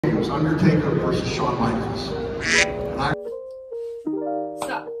was Undertaker versus Shawn Michaels.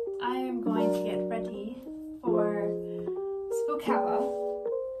 So, I am going to get ready for Spookala.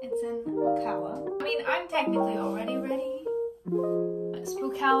 It's in Ocala. I mean, I'm technically already ready. But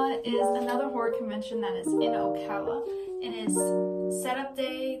Spookala is another horror convention that is in Ocala. It is setup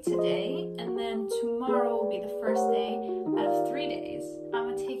day today, and then tomorrow will be the first day out of 3 days. I'm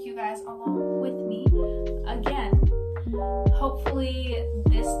gonna take you guys along with me again. Hopefully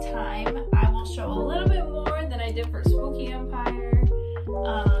this time I will show a little bit more than I did for Spooky Empire,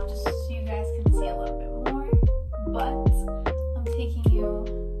 just so you guys can see a little bit more, but I'm taking you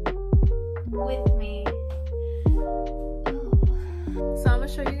with me. So I'm gonna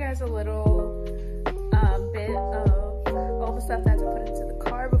show you guys a little bit of all the stuff that I have to put into the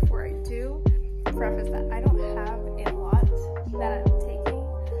car before I do. Preface that I don't have a lot that I'm taking.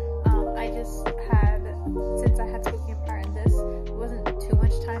 I just had, since I had Spooky Empire and this, it wasn't too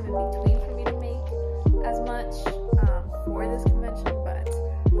much time in between for me to make as much for this convention, but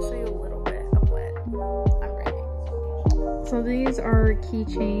I'll show you a little bit of what I'm bringing. So these are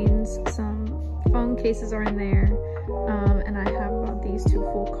keychains, some phone cases are in there, and I have about these 2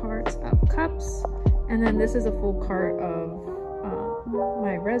 full carts of cups, and then this is a full cart of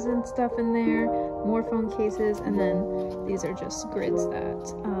my resin stuff in there, more phone cases, and then these are just grids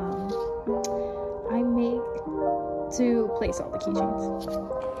that I make to place all the keychains.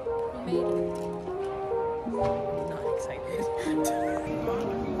 Not excited.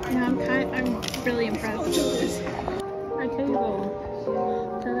 Yeah, I'm really impressed. Our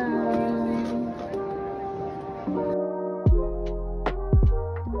table. Ta-da!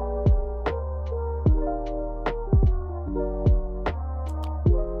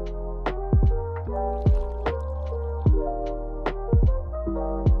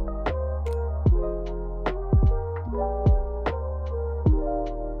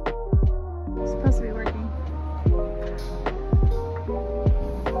 Supposed to be working.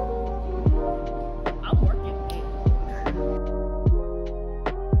 I'm working.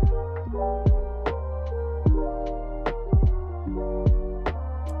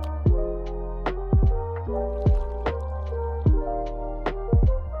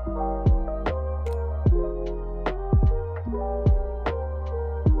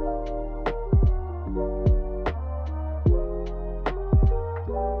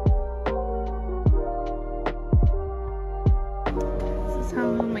 How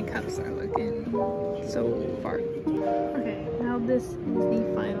my cups are looking so far. Okay, now this is the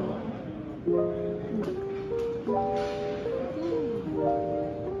final look.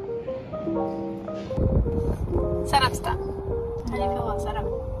 Setup's done. How do you feel about setup?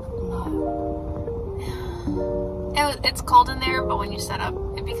 It's cold in there, but when you set up,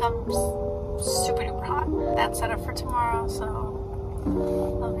 it becomes super duper hot. That's set up for tomorrow, so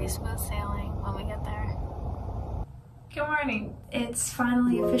it'll be smooth sailing when we get there. Good morning. It's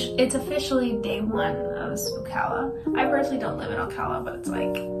officially day 1 of Spookala. I personally don't live in Ocala, but it's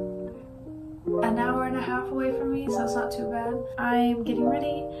like an hour and a half away from me, so it's not too bad. I'm getting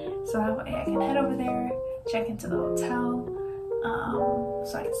ready so that way I can head over there, check into the hotel,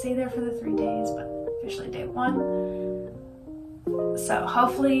 so I can stay there for the 3 days, but officially day 1. So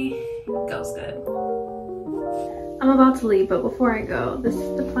hopefully it goes good. I'm about to leave, but before I go, this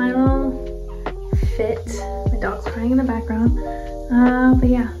is the final fit. My dog's crying in the background. But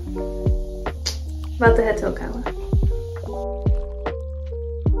yeah, about to head to Ocala.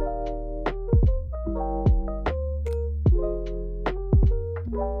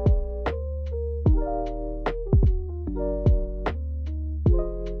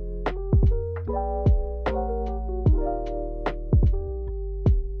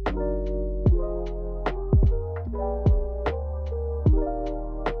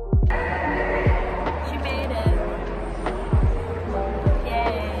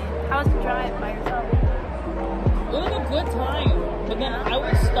 I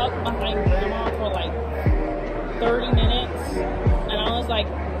was stuck behind grandma for like 30 minutes and I was like,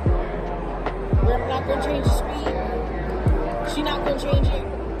 we're not gonna change the speed. She not gonna change it.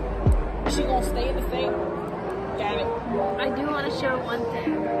 She gonna stay the same. Got it. I do want to show one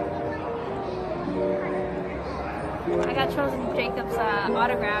thing. I got Chosen Jacob's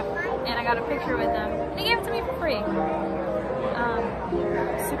autograph and I got a picture with him. And he gave it to me for free.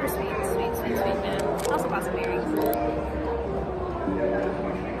 Super sweet man. Also bought some earrings. Okay.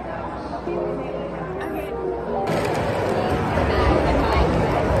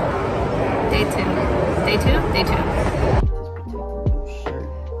 Day two?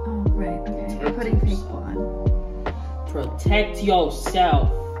 Oh, right, okay. We're putting fake on. Protect yourself.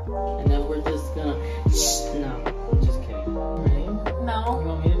 And then we're just gonna... No, I'm just kidding. Right? No. You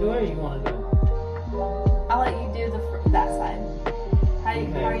want me to do it?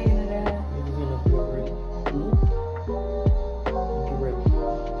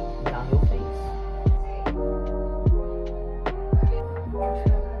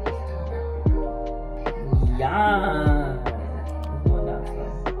 done. It's going down slow.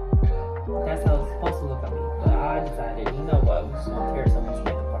 That's how it's supposed to look at me. But I decided, you know what? We're just gonna tear so much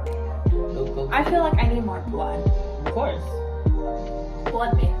makeup apart. Go. I feel like I need more blood. Of course.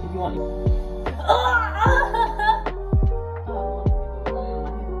 Blood me. If you want.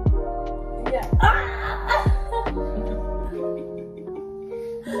 Yeah.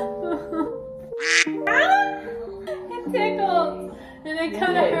 It tickles. And it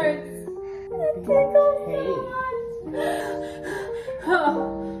kind of hurts. It tickles so much. Oh,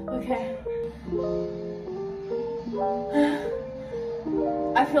 okay.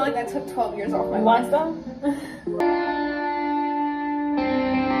 I feel like that took 12 years off my life. Want some?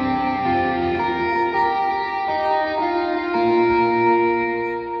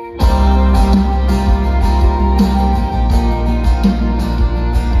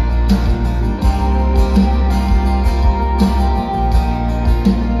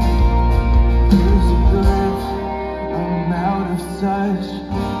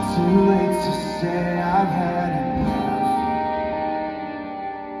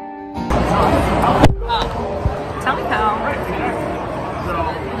 Tell me how.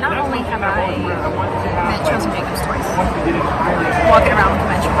 Not only have I met chosen Jacobs twice, walking around the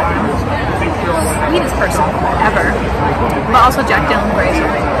convention with him, sweetest person ever, but also Jack Dylan Grazer,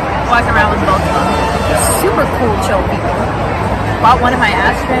 walking around with both of them, super cool, chill people. Bought one of my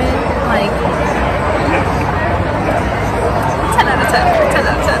ashtrays, like 10 out of 10, 10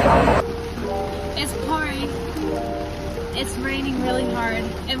 out of 10. It's pouring. It's raining really hard,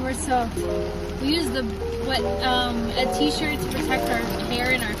 and we're soaked. We use a t-shirt to protect our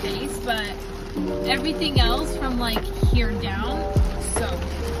hair and our face, but everything else from like here down, so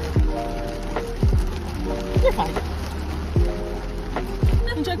you're fine.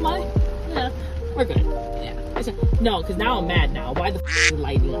 You check mine? Yeah, we're good. Yeah. No, because now I'm mad now. Why the f is it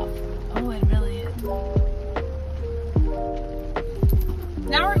lighting up? Oh, it really is.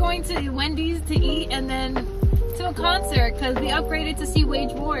 Now we're going to Wendy's to eat and then to a concert because we upgraded to see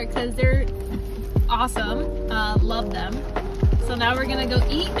Wage War because they're awesome. Love them. So now we're gonna go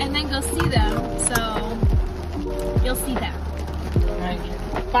eat and then go see them. So you'll see that. Alright.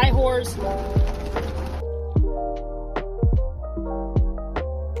 Bye, whores.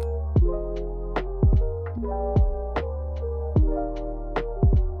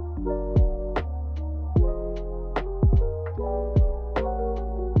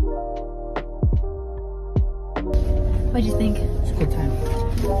 What'd you think? It's a good time.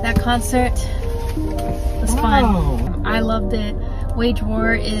 That concert was fun. I loved it. Wage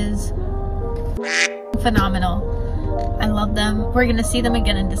War is phenomenal. I love them. We're gonna see them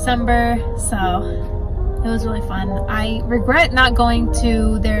again in December, so it was really fun. I regret not going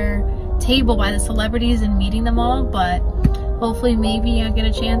to their table by the celebrities and meeting them all, but hopefully maybe I'll get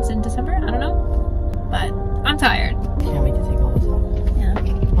a chance in December. I don't know. But I'm tired. Can't wait to take all this off. Yeah.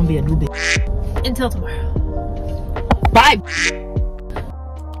 I'm gonna be a new bitch. Until tomorrow. Bye!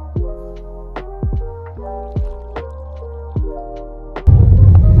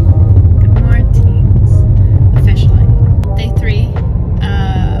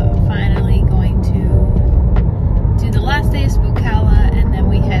 Finally going to do the last day of Spookala, and then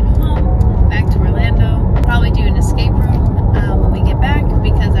we head home back to Orlando. Probably do an escape room when we get back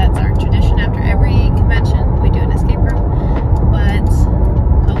because that's our tradition after every convention. We do an escape room, but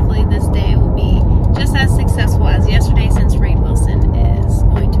hopefully this day will be just as successful as yesterday since Rainn Wilson is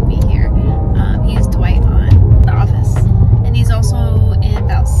going to be here. He's Dwight on The Office, and he's also in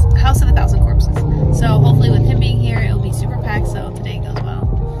House of a Thousand Corpses. So hopefully with him being here, it will be super packed, so today goes well.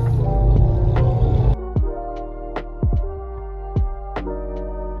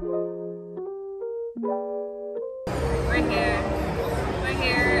 We're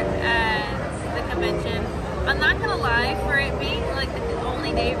here at the convention. I'm not gonna lie, for it being like the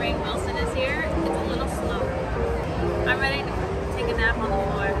only day Rainn Wilson is here, it's a little slow. I'm ready to take a nap on the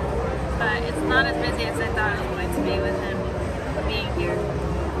floor, but it's not as busy as I thought it was going to be with him being here.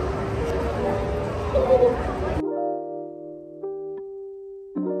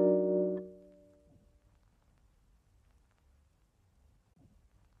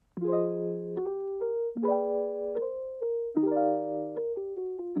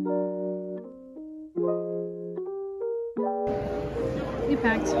 We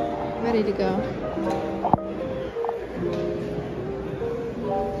packed, ready to go.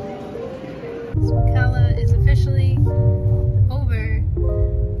 Spookala is officially over.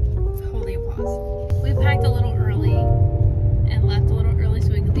 Holy applause. We packed a little early and left a little early so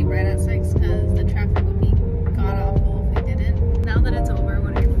we could leave right at 6 because the traffic would be god awful if we didn't. Now that it's over,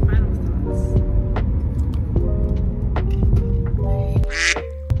 what are your final thoughts?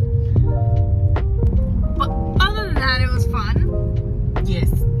 But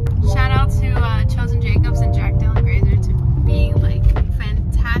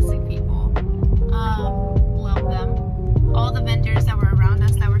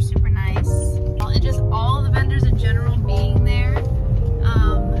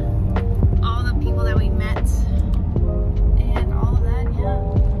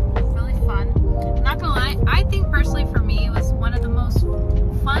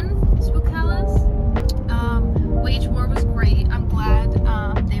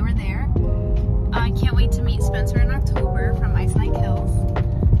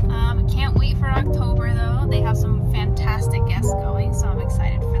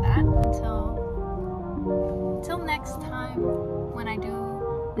until next time when I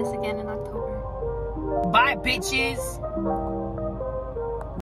do this again in October. Bye, bitches.